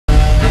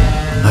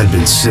I'd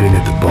been sitting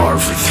at the bar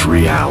for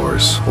 3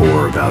 hours,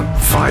 or about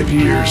 5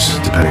 years,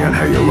 depending on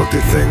how you looked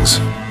at things.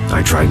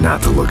 I tried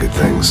not to look at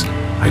things.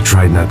 I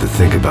tried not to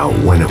think about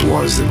when it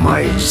was that my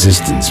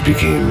existence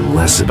became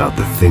less about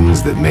the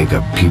things that make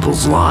up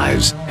people's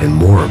lives and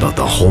more about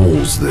the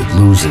holes that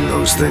losing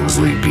those things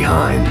leave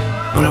behind.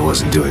 But I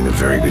wasn't doing a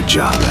very good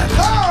job at it.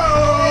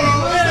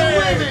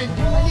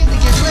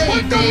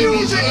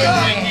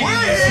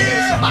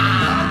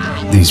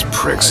 These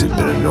pricks had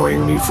been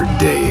annoying me for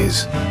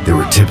days. They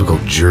were typical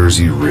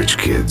Jersey rich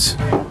kids.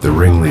 The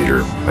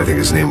ringleader, I think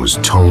his name was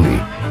Tony.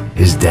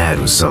 His dad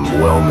was some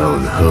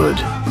well-known hood,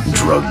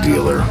 drug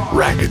dealer,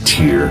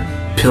 racketeer,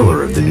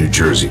 pillar of the New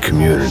Jersey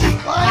community.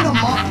 Line them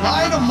up,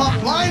 line them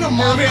up, line them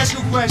up. Let me ask you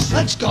a question.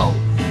 Let's go.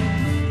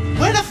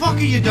 Where the fuck are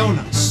your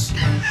donuts?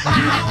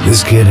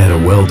 This kid had a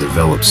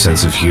well-developed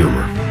sense of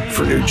humor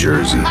for New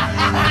Jersey.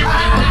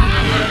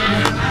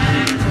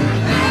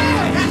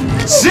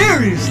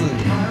 Seriously?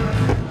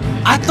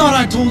 I thought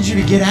I told you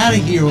to get out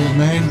of here, old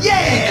man.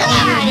 Yeah,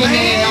 old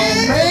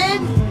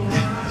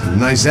man.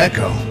 Nice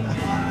echo.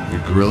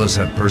 Your gorillas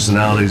have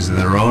personalities of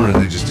their own, or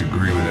they just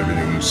agree with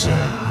everything you say?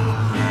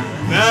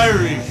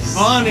 Very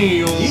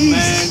funny, old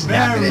man.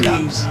 Very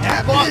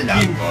fucking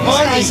funny.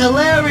 That's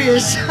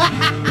hilarious.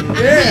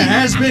 Yeah,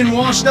 has-been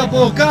washed-up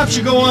old cop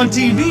should go on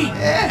TV.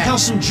 Yeah. Tell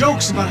some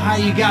jokes about how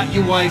you got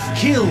your wife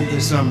killed or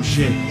some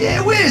shit.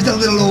 Yeah, where's the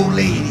little old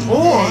lady?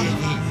 Or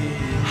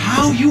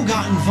how you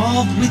got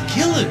involved with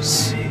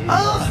killers.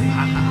 Oh.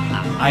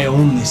 I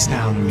own this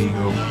town,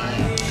 amigo.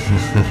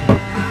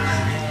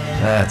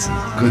 That's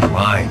a good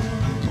line.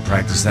 You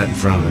practice that in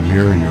front of the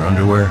mirror in your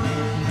underwear?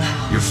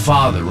 Your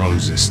father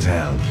owns this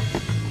town.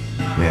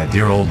 Yeah,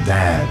 dear old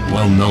dad,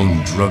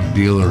 well-known drug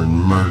dealer and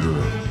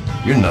murderer.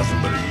 You're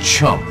nothing but a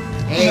chump.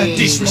 Hey,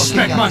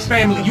 disrespect my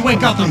family. You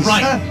ain't got the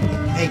right.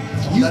 Hey,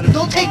 you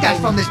don't take that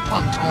from this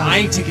punk, Tony. I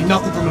ain't taking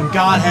nothing from him.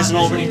 God hasn't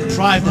already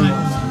deprived him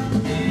of.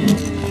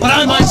 But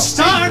I might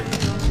start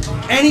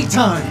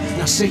anytime.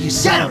 Now say you're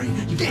sorry.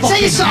 You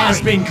fucking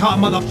has-been caught,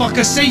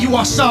 motherfucker. Say you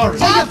are sorry.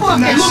 Say you're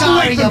fucking Now look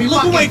sorry, away from me. you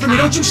Look away fucking from me.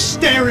 Don't you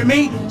stare at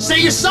me. Say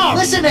you're sorry.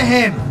 Listen to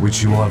him.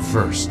 Which you want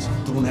first?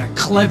 Don't act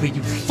clever,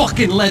 you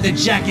fucking leather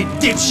jacket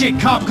dipshit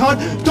cop car.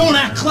 Don't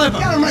act clever.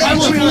 Get him right I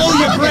will into blow the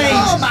your fucking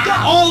brains mouth.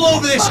 all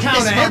over this Fuck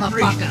counter. this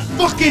Every motherfucker.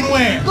 fucking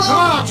where. Come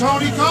on,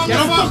 Tony, calm Yeah,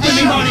 don't fuck with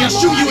me, Marty. I'll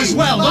shoot you as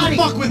well. Don't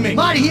fuck with me.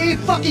 Marty, he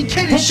ain't fucking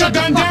kidding. Put your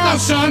gun down,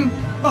 son!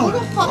 Who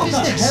the fuck is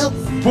this?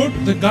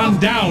 Put the gun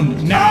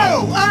down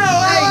now!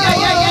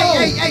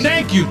 Hey.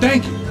 Thank you,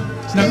 thank you.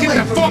 Now get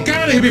the fuck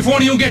out of here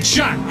before you get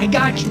shot! I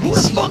got you. Who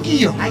the fuck are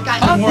you? I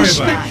got you. Don't worry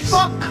about it.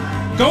 Fuck.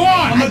 Go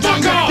on! I'm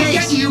Fuck off!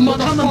 get you,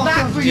 motherfucker. Coming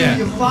back for you, Yeah.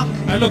 you fuck.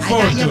 I look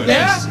forward to it.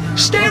 Yeah?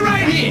 Stay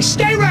right here.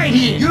 Stay right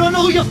here. You don't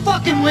know who you're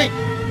fucking with.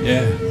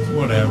 Yeah,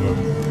 whatever.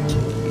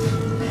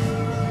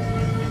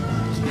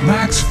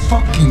 Max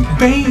fucking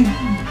Payne!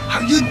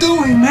 How you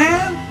doing,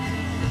 man?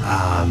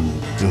 I'm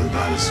doing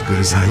about as good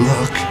as I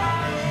look.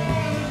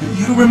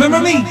 You remember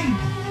me?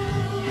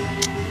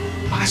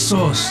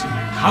 Pasos.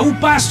 How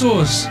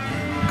Pasos?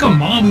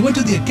 Come on, we went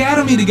to the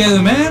academy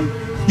together, man.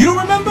 You don't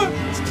remember?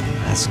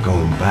 That's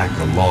going back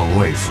a long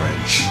way,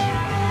 French.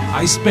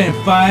 I spent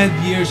 5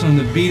 years on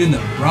the beat in the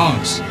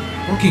Bronx,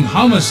 working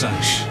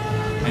homicide.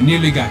 I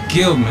nearly got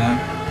killed, man.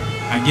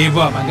 I gave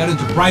up. I got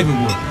into private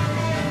work.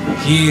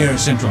 Here,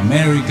 Central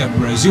America,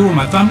 Brazil, where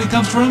my family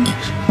comes from,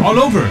 all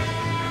over.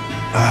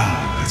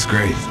 Ah, that's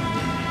great.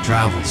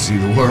 Travel, see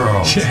the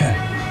world. Yeah,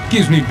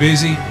 keeps me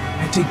busy.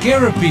 I take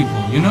care of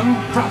people, you know?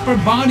 Proper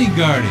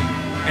bodyguarding.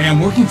 Hey, I'm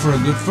working for a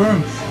good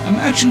firm. I'm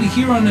actually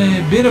here on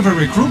a bit of a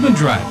recruitment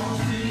drive.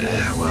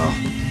 Yeah, well,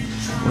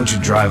 why don't you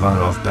drive on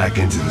off back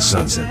into the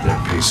sunset there,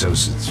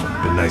 Pesos? It's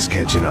been nice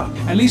catching up.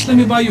 At least let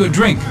me buy you a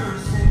drink.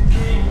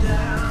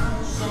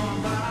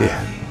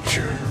 Yeah,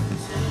 sure.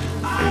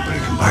 Anybody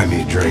can buy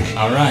me a drink.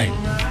 All right.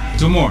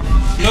 2 more.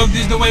 Look,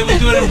 this is the way we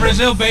do it in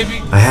Brazil,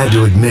 baby. I had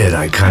to admit,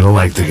 I kind of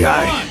liked the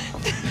guy.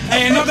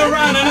 Hey, another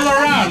round, another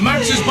round.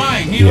 Max is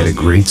buying. He had a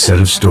great set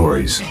of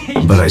stories,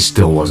 but I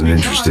still wasn't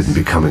interested in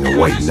becoming a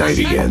white knight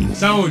again.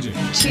 Saúde.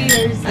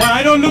 Cheers. Well,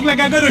 I don't look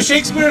like I go to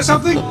Shakespeare or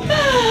something?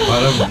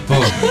 Whatever,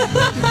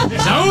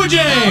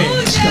 Saúde!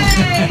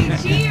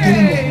 Cheers.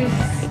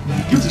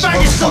 You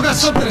faggot still got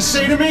something to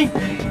say to me?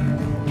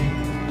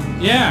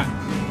 Yeah.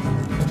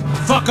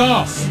 Fuck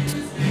off.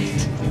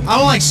 I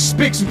don't like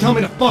spics who tell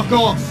me to fuck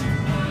off.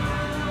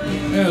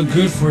 Well,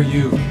 good for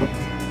you.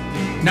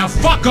 Now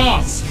fuck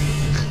off!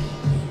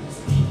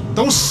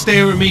 Don't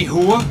stare at me,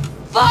 whore.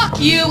 Fuck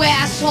you,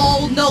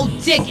 asshole. No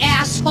dick,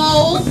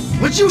 asshole.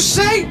 What'd you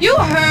say? You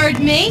heard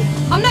me.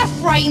 I'm not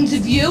frightened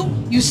of you,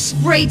 you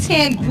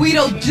spray-tan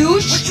Guido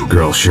douche.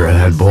 Girl sure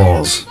had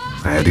balls.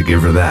 I had to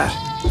give her that.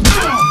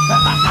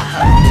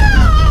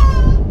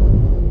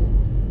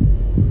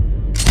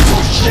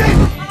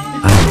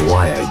 I don't know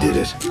why I did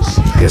it.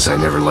 Guess I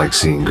never liked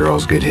seeing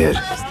girls get hit.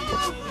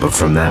 But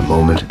from that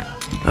moment,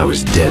 I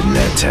was dead in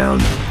that town.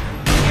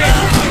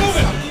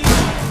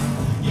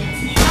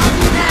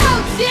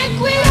 Now, dick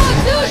Guido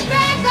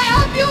douchebags, I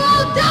hope you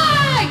all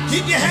die!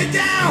 Keep your head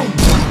down!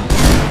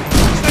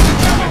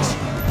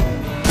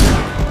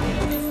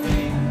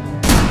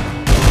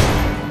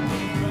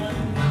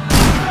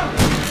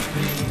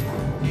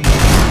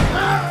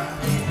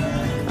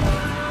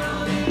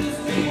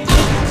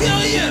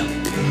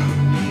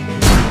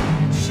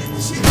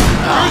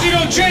 suppose you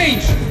don't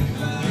change?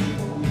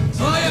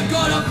 I am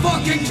gonna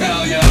fucking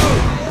kill you!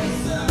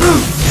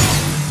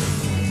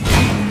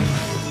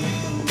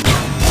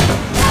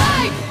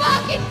 Hey,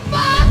 fucking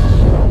fuck!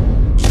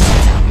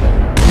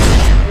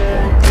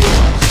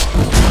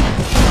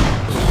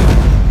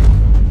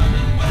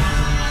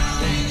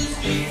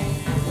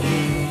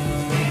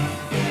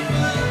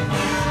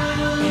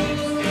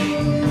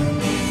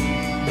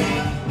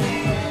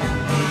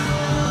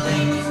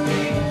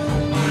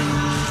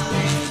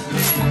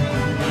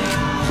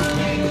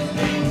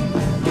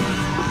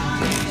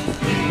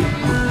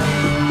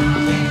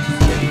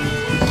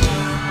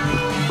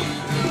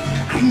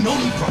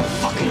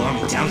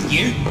 Down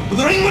here, but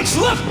there ain't much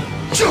left.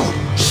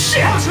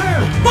 Shit!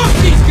 Fuck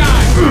these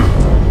guys!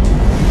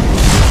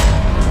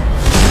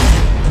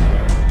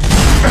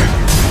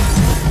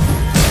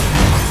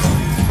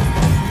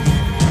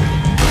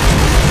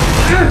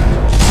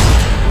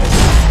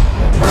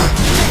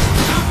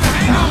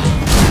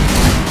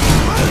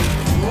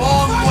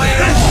 Wrong way!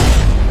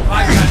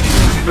 I got nothing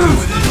to do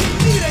with it.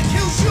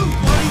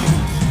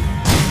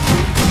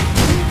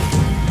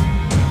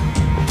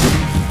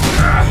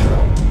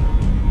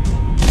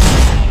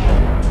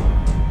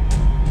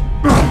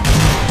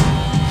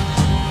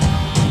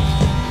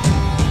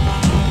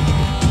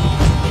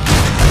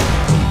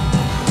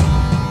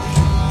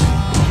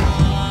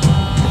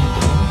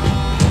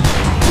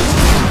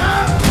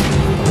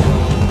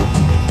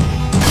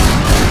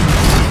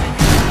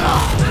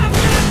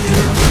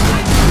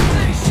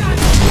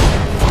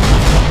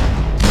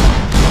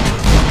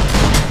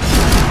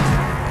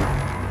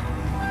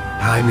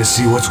 Time to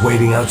see what's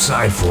waiting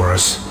outside for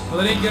us. Well,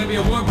 it ain't gonna be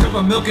a warm cup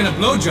of milk and a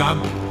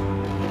blowjob.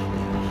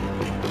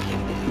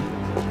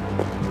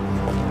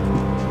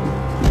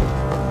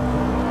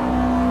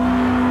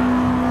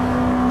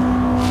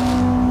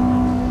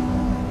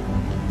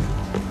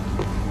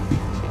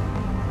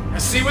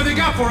 Let's see what they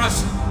got for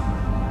us.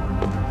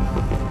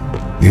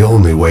 The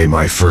only way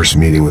my first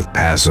meeting with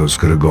Passos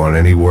could have gone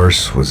any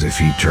worse was if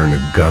he turned a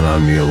gun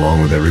on me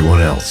along with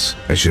everyone else.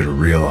 I should have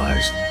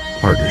realized.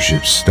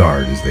 Partnerships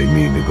start as they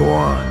mean to go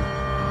on.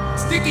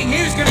 Sticking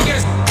here is gonna get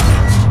us.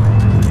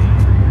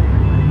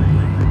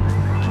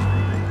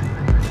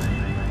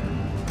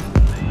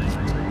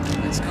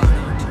 What's going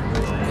on?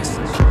 This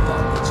is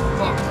fuck. It's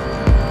fuck.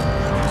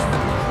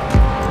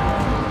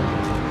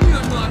 We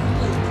are not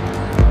old.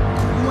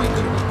 You ain't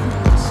gonna be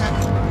cool in a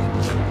second.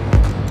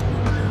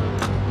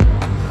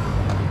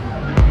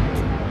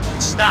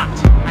 Stopped.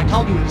 I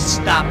told you to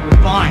stop.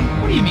 We're fine.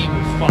 What do you mean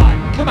we're fine?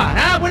 Come on,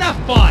 huh? We're not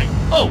fine.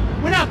 Oh,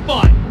 we're not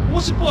fine.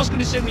 What's the boss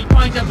gonna say when he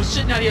finds out we're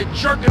sitting out here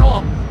jerking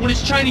off when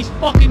it's Chinese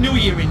fucking New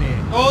Year in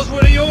there? Those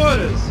were the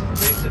orders.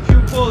 Takes a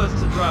few bullets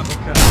to drop a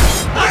cut.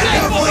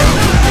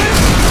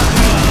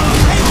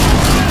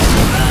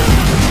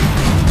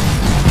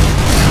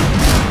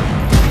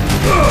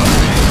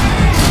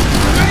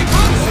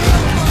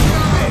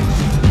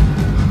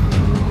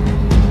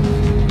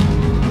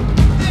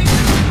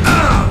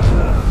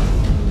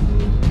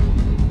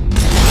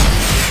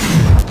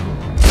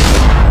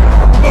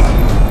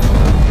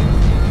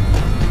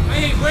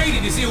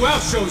 Who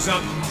else shows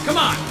up? Come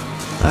on!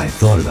 I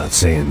thought about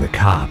saying the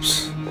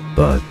cops,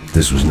 but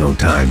this was no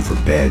time for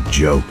bad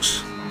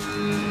jokes.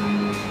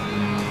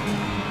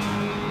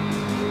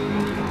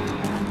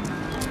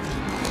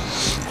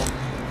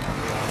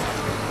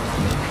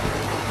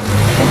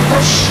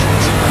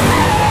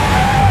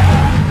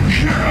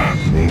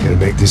 They ain't gonna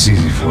make this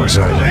easy for us,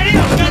 are they?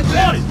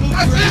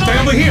 Stay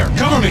over here!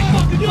 Cover me!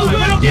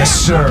 Yes,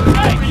 sir!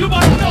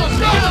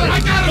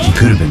 He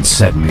could have been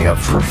setting me up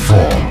for a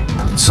fall.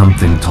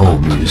 Something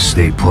told me to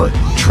stay put,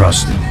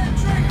 trust him.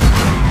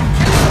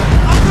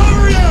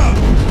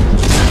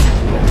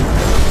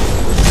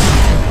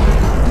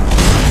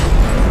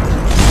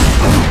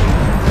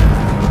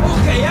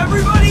 Okay,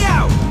 everybody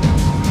out!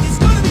 It's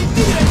gonna be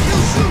me that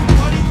kills you,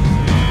 buddy!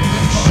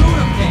 Shoot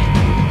him then!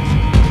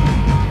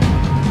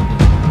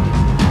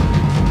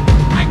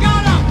 I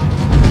got him!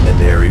 And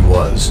there he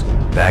was,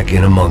 back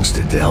in amongst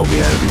it to help me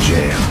out of the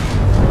jam.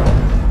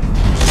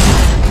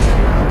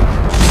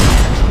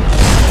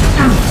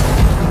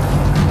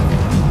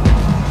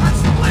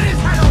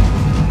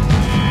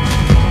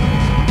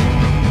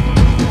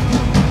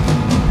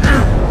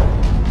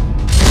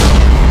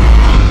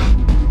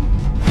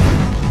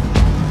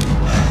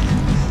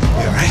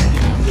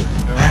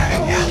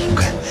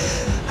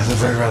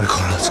 Right around the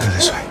corner. Let's go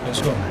this way.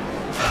 Let's go.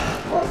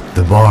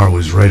 The bar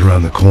was right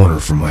around the corner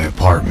from my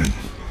apartment.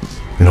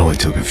 It only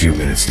took a few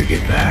minutes to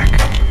get back.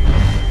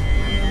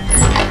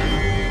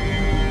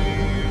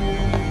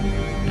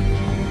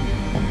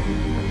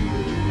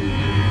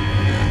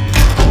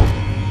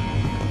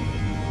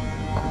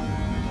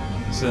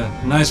 It's a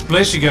nice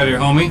place you got here,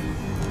 homie.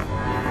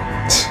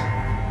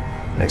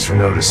 Thanks for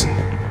noticing.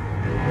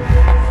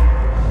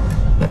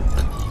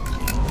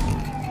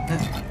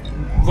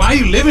 Why are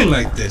you living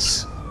like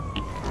this?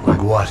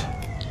 Like what?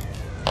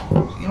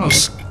 You know,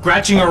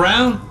 scratching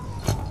around?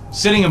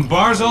 Sitting in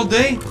bars all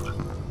day?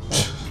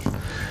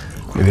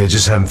 Maybe I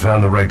just haven't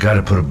found the right guy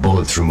to put a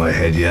bullet through my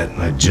head yet.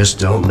 I just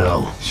don't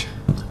know.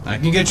 I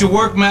can get you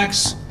work,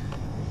 Max.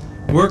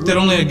 Work that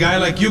only a guy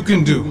like you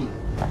can do.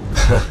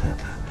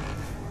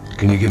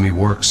 Can you give me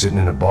work sitting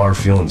in a bar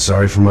feeling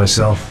sorry for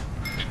myself?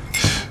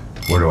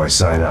 Where do I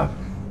sign up?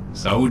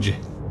 Saúde.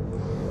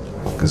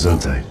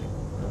 Gesundheit.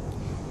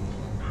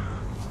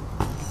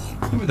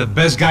 You were the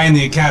best guy in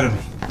the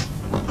academy.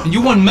 And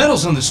you won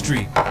medals on the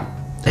street.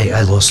 Hey,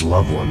 I lost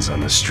loved ones on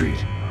the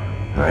street.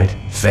 Alright?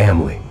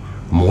 Family.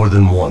 More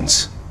than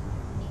once.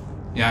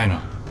 Yeah, I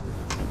know.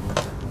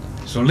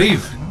 So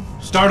leave.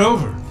 Start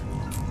over.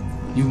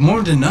 You've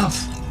mourned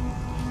enough.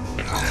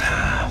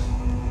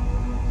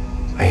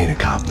 I ain't a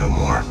cop no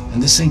more.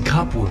 And this ain't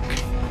cop work.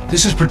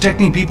 This is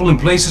protecting people in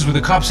places where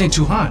the cops ain't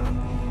too hot.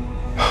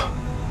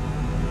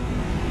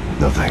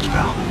 No thanks,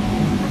 pal.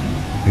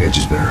 I think I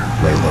just better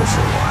lay low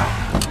for a while.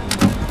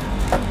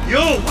 You,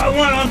 I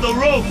want on the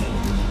roof.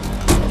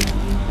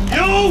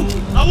 You,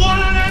 I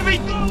want on every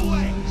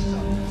doorway.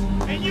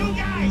 And you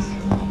guys,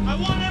 I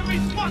want every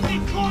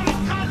fucking corner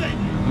covered.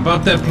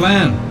 About that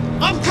plan.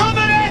 I'm coming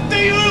after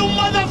you, you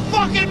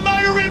motherfucking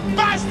murdering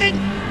bastard!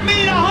 Me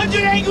and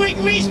 100 angry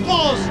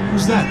greaseballs!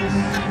 Who's that?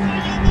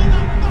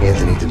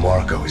 Anthony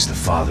DeMarco is the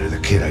father of the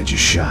kid I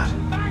just shot.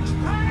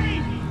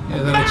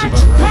 Yeah, that looks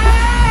about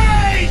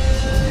right. Payne!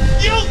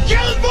 You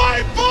killed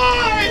my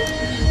boy!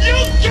 You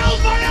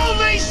killed my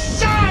only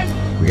son!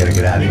 We gotta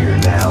get out of here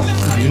now.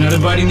 You're not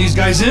inviting these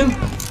guys in?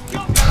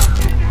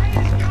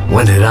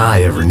 When had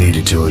I ever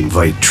needed to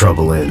invite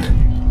trouble in?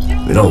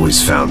 It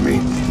always found me,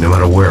 no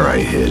matter where I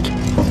hid.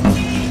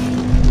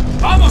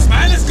 Vamos,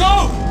 man, let's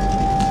go!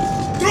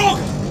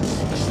 Droga!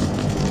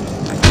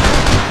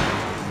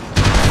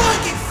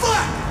 Fucking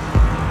fuck!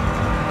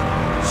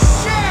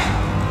 Shit!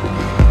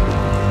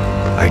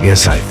 I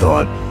guess I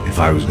thought if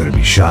I was gonna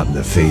be shot in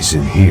the face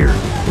in here,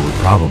 it would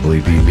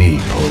probably be me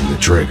pulling the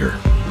trigger.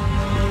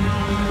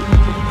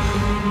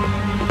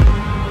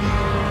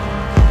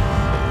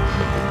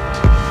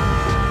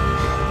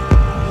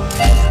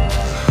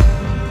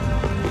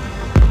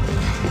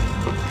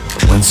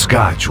 When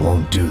scotch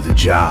won't do the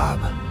job.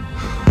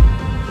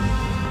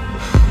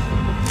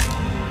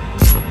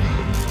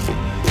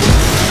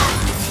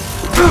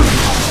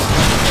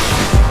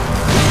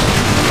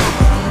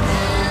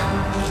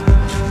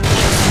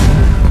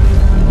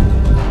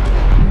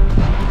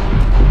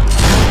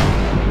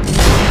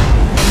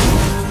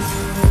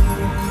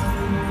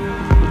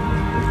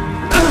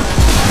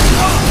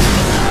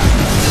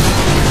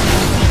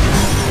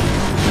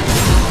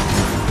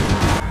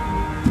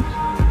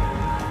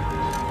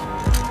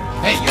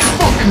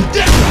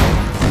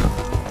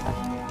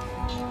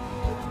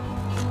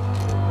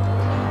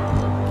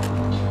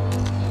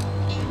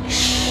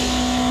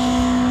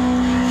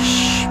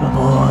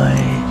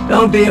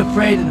 Don't be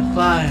afraid of the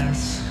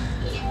fires.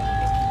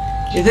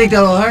 You think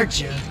they'll hurt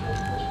you?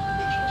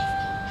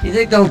 You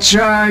think they'll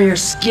char your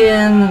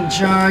skin and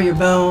char your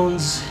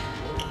bones?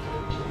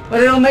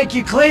 But it'll make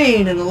you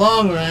clean in the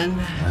long run.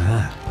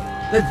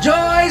 The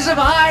joys of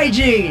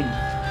hygiene!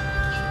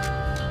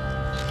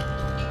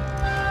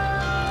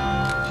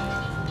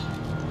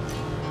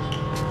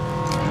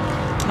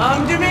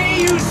 Come to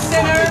me, you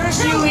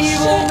sinners, you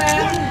evil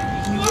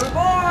men! You were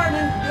born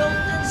in filth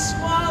and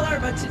squalor,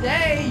 but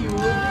today you will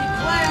be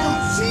cleansed.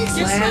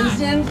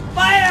 Cleansed in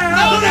fire!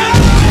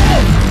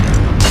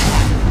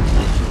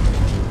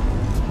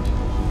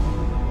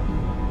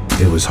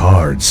 It was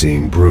hard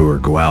seeing Brewer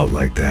go out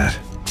like that,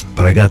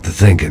 but I got to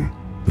thinking,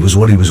 it was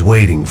what he was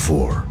waiting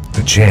for,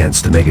 a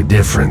chance to make a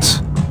difference.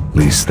 At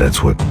least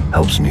that's what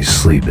helps me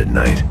sleep at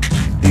night.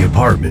 The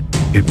apartment,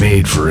 it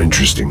made for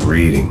interesting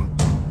reading.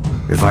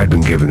 If I'd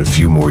been given a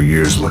few more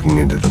years looking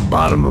into the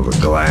bottom of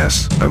a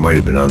glass, I might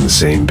have been on the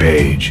same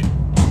page.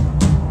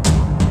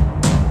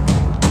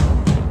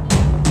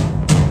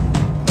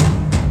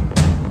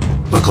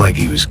 Looked like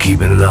he was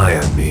keeping an eye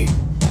on me.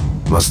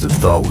 Must have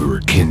thought we were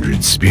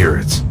kindred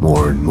spirits.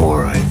 More and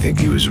more, I think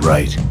he was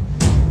right.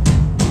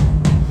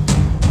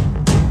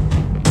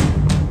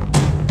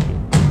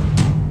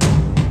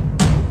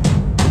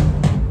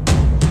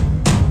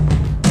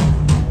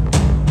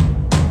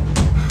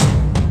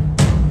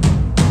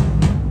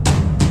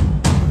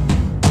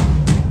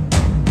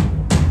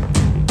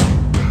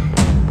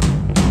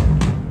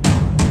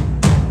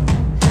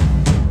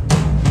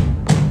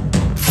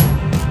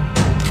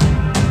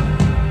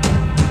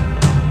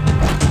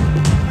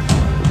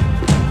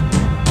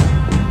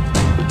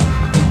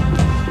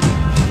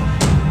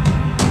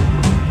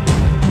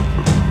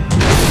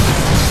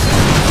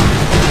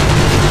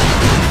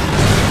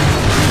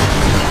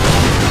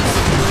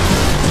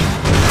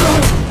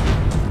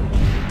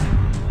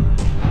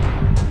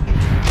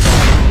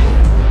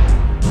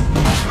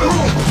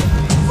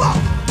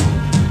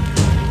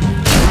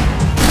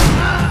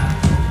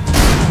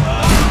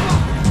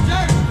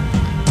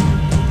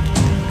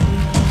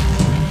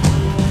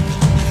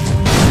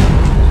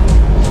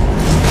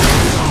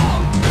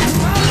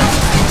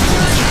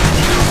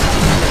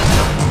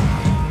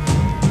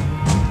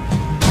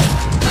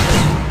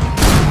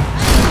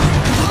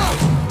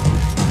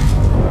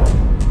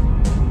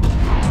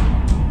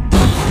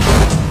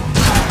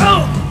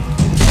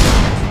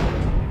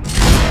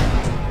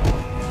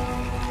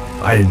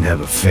 I didn't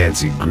have a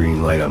fancy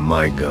green light on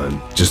my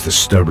gun, just the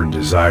stubborn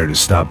desire to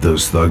stop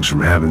those thugs from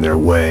having their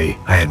way.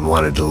 I hadn't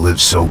wanted to live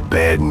so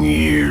bad in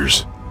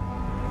years.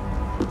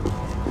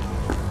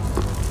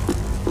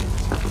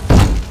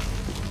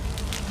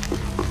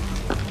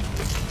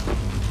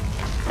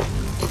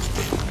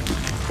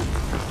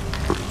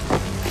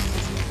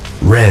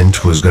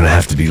 Rent was gonna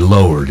have to be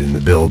lowered in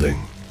the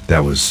building.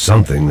 That was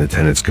something the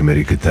tenants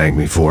committee could thank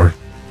me for.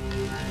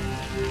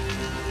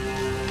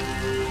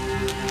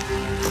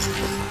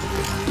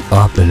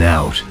 Up and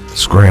out.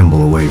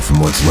 Scramble away from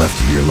what's left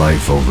of your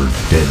life over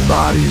dead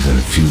bodies and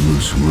a few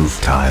loose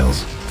roof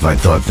tiles. If I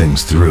thought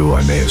things through,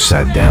 I may have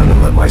sat down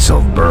and let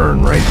myself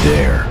burn right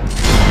there.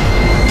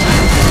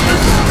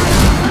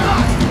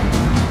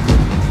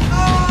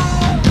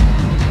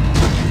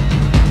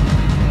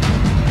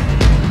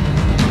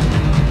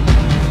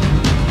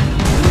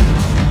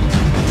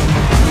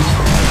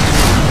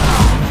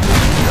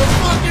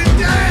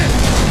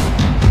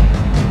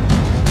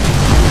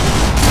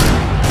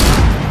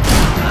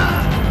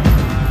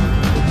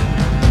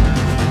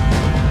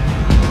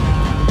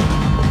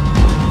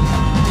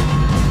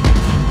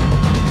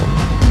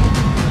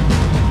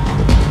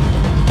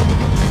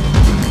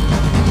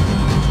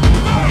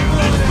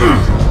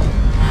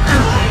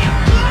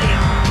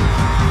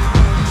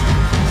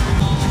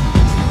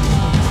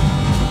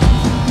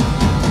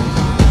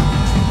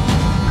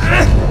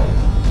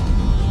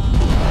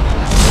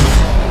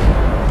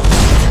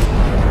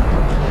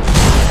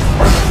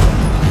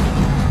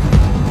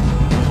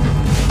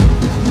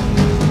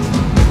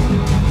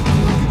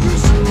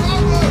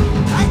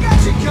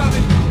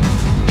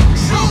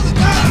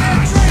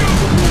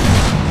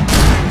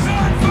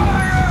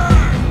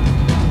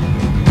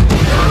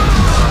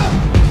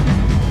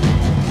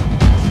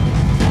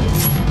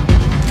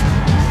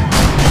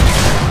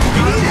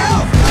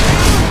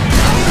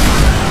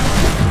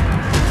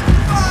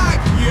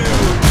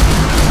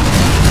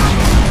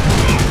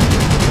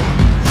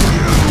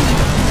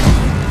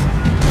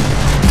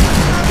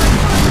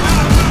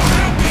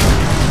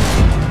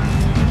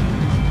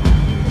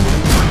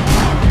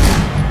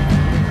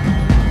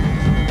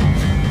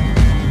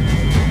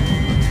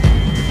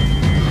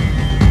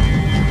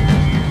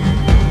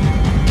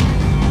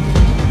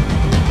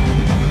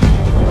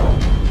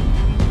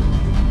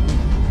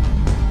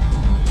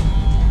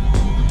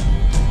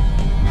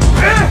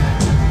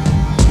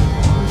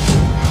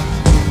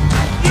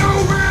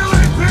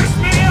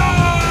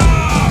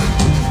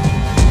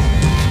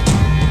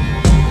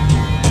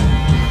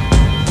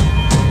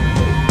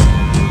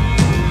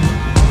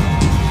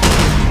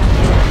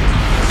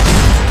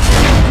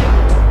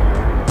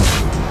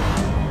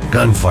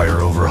 Gunfire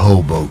over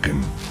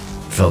Hoboken.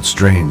 Felt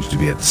strange to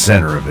be at the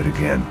center of it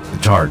again. The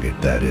target,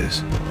 that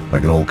is.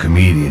 Like an old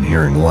comedian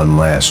hearing one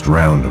last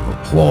round of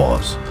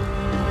applause.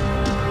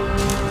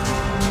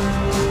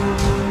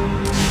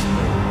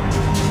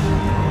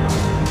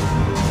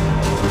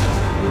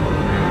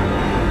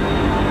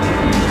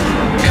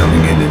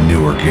 Coming into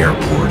Newark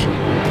Airport.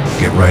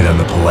 Get right on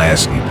the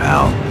Pulaski,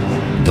 pal.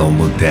 Don't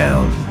look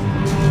down.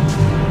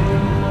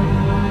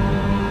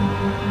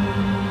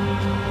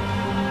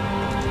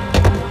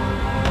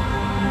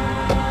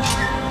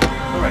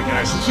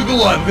 Let's look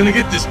alive. We're gonna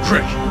get this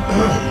prick.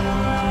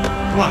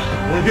 Come on,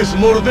 I wanna get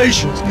some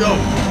motivation. Let's go.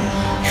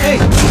 Hey,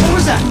 what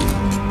was that?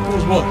 What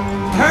was what?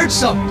 I heard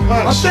something.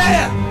 Up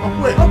there!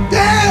 Up where? Up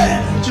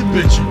there! What you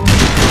bitching?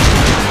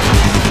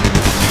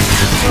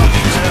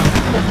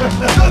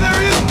 Oh, there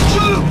he is!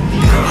 Shoot him!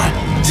 God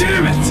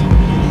damn it!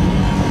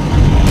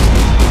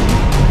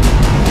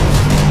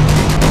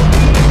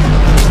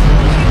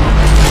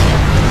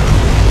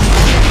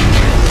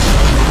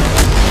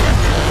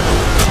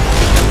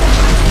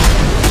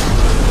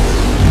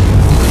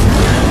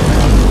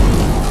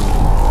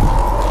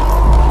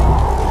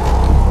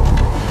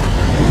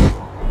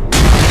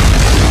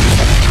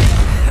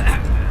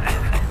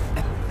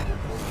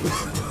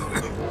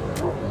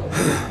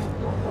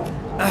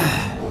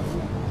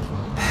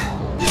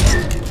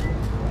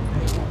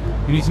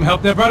 You need some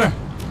help there, brother?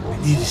 I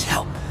need his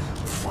help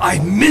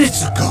 5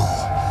 minutes ago.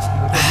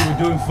 I thought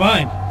you were doing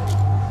fine.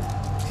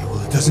 Yeah, well,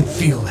 it doesn't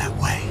feel that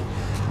way.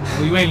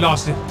 Well, you ain't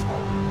lost it.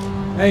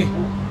 Hey,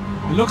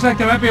 it looks like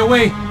there might be a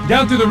way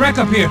down through the wreck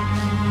up here.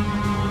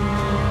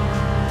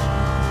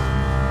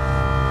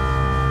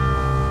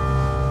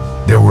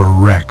 There were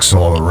wrecks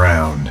all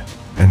around,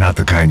 and not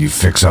the kind you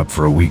fix up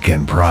for a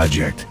weekend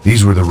project.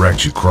 These were the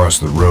wrecks you cross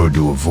the road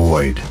to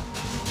avoid.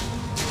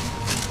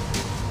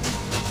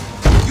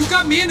 You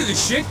got me into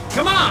this shit.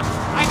 Come on.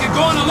 I could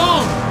go on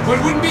alone, but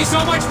it wouldn't be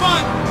so much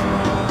fun.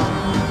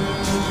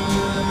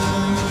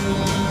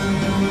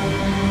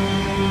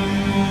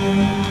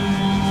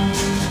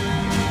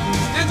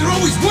 And they're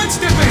always one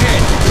step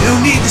ahead. You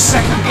don't need to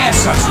second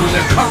guess us when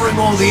they're covering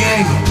all the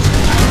angles.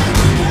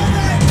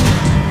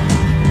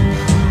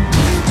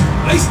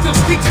 They still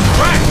speak to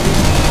crack.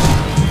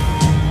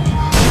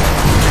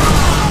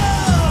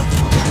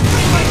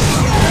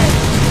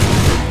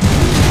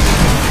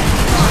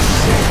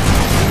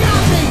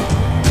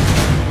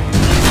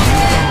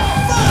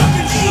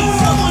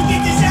 Someone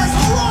get this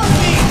asshole off!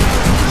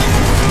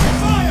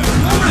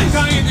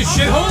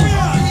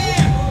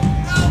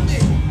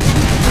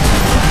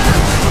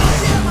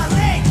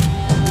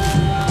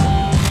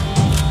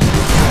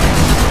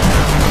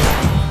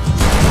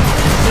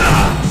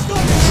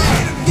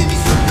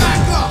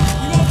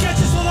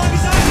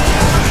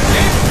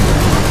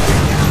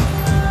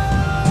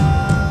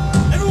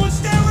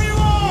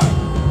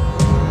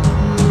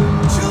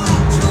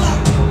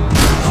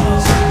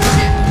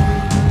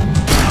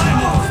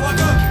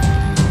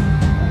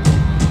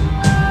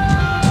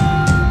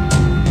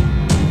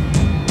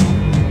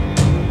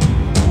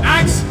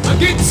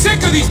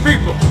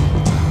 people?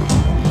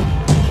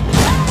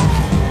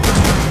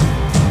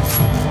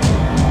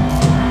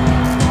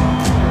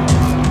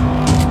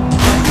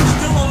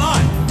 Still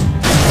alive.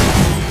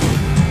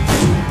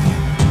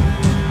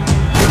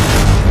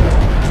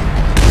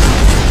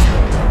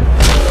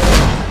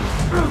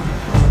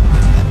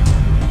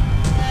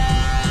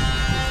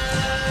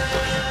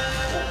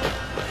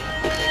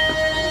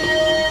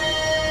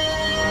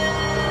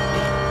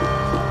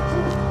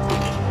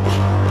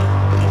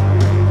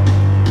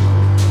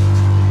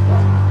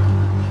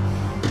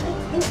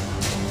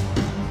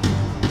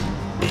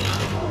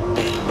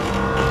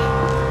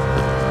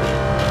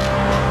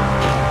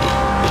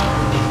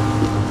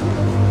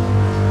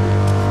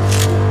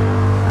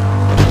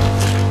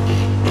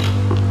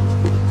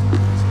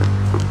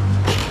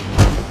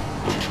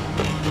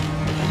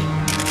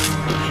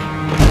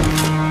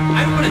 I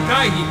don't want to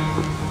die here.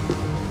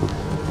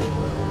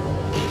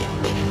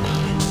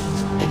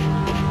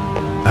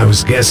 I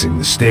was guessing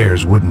the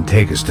stairs wouldn't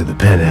take us to the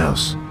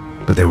penthouse,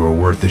 but they were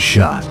worth a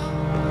shot.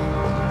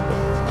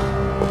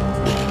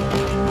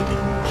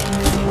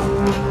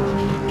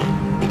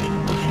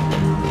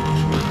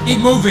 Keep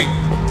moving.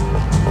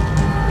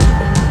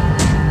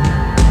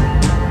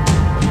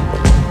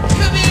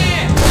 Come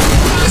in!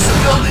 This is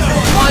building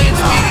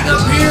compliance meeting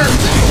up here!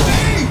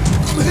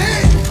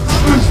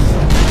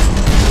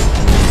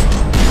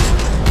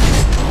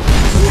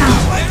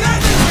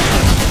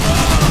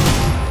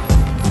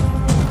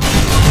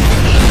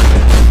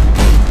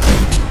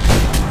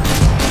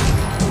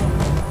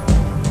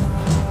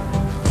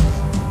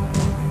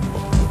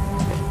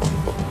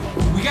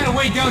 We gotta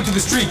way down to the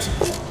street.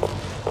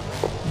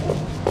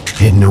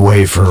 Hidden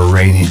away for a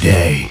rainy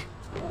day.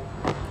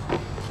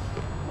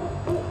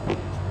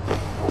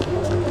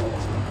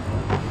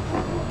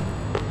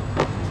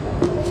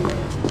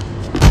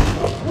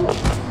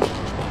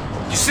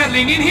 You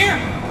settling in here?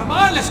 Come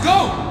on, let's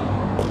go.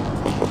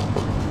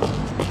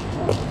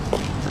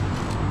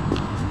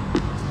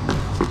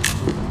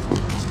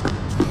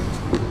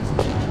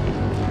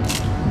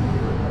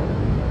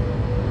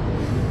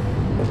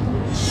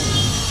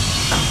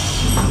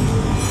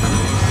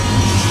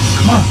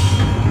 Come on.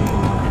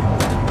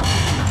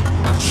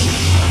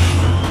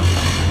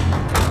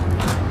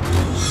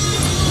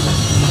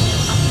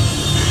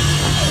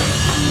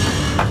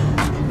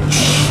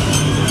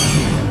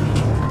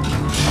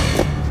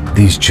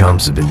 These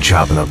chumps have been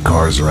chopping up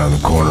cars around the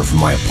corner from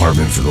my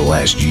apartment for the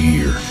last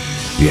year.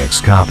 The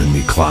ex-cop in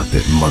me clocked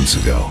it months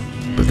ago,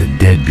 but the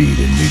deadbeat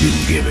in me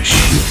didn't give a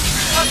shit.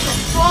 What the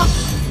fuck?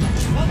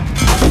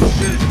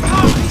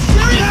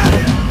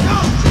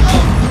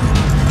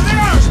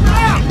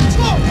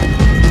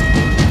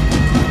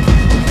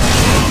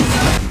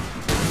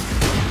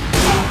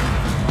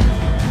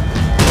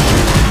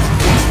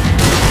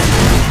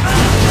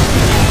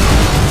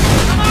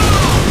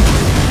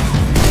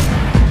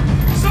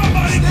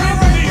 Somebody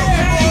cover me,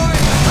 okay?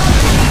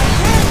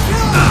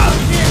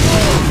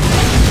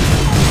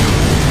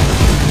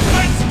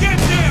 Let's get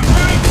there,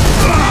 right?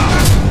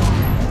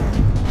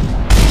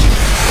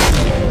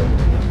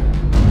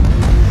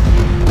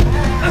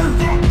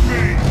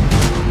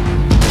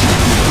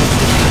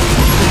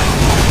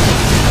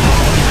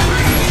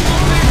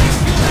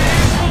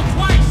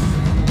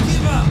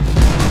 Give up.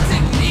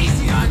 Take it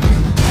easy on you.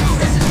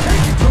 This is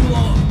taking too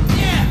long.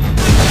 Yeah.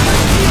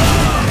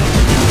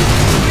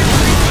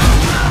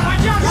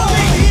 Go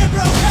here,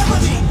 bro. Cover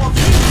me.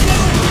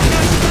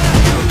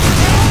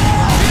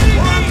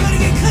 I'm gonna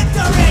get clipped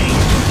already.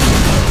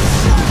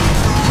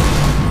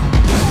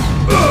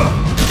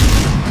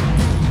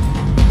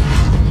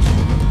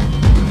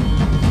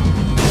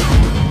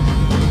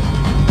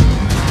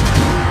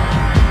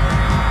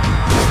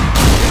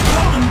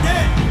 I'm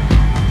dead.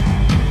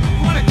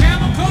 You want a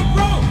camel coat,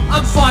 bro?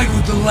 I'm fine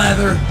with the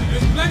leather.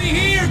 There's plenty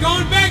here,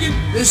 going begging.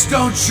 This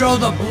don't show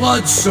the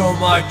blood so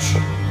much.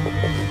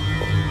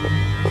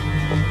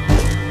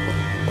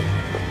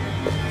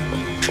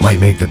 Might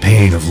make the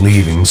pain of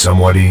leaving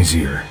somewhat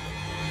easier.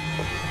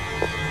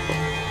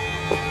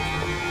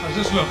 How's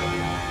this look?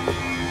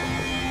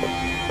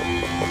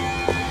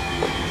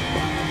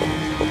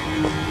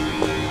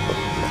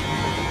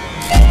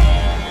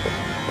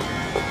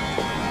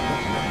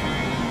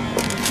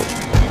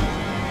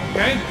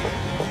 Okay.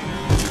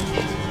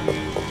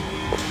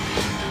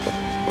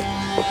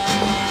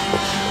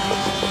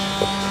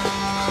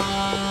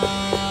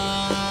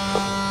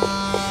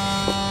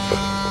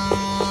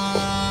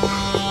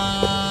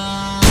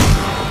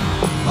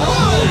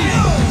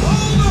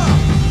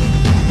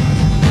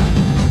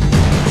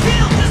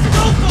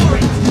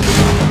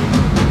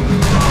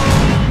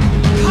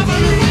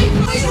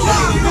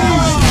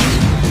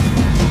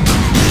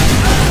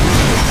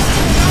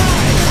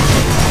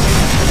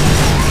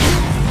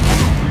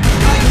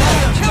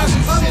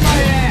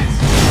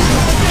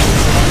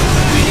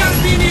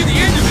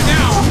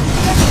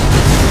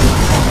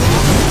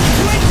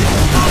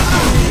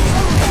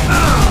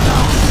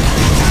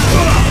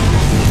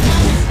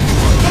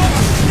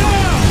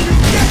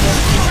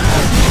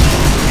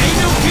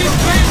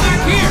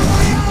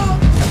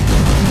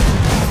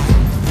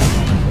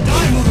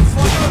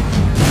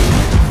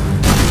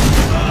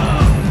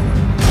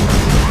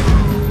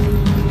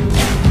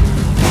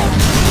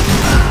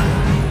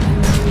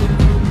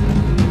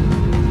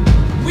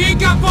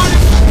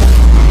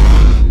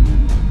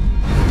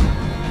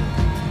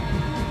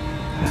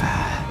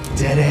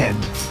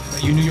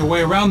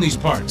 way around these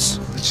parts.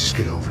 Let's just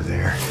get over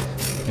there.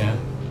 Yeah?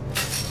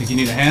 Think you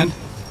need a hand?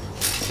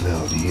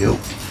 No, do you?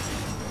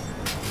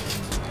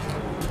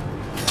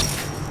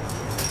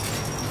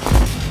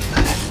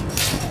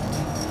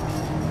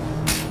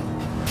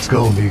 Let's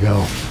go,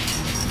 amigo.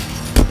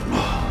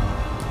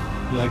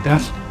 You like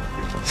that?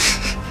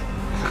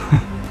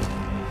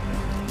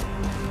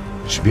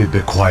 Should be a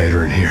bit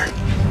quieter in here.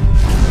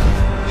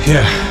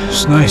 Yeah,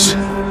 it's nice.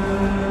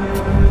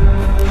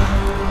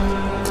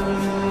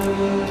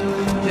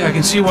 Yeah, I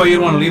can see why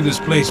you'd want to leave this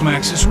place,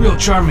 Max. It's real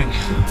charming.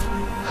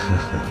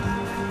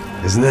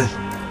 Isn't it?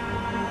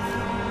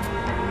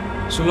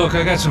 So look,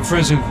 I got some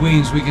friends in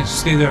Queens. We can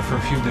stay there for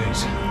a few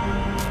days.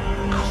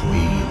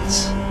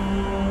 Queens.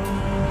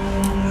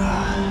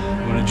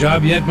 You want a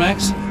job yet,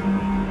 Max?